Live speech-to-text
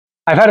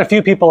I've had a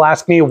few people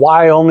ask me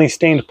why I only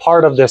stained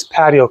part of this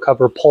patio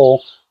cover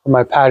pole for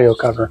my patio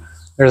cover.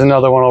 There's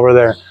another one over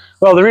there.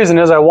 Well, the reason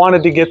is I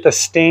wanted to get the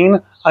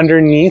stain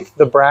underneath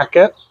the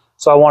bracket.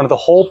 So I wanted the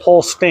whole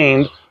pole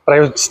stained, but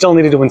I still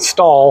needed to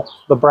install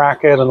the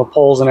bracket and the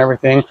poles and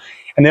everything.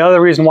 And the other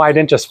reason why I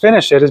didn't just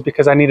finish it is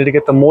because I needed to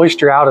get the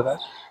moisture out of it.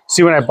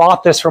 See, when I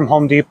bought this from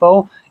Home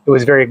Depot, it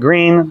was very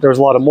green. There was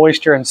a lot of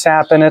moisture and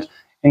sap in it.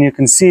 And you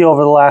can see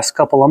over the last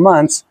couple of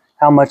months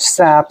how much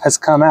sap has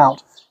come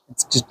out.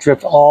 It's just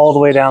dripped all the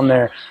way down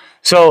there.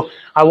 So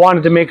I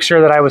wanted to make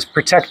sure that I was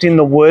protecting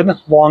the wood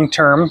long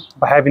term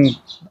by having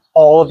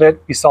all of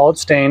it be solid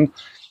stained,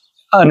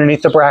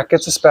 underneath the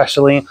brackets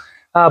especially.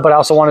 But I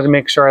also wanted to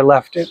make sure I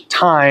left it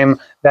time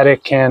that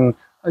it can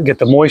get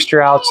the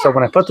moisture out, so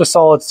when I put the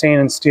solid stain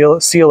and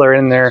sealer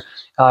in there,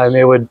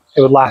 it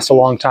would last a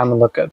long time and look good.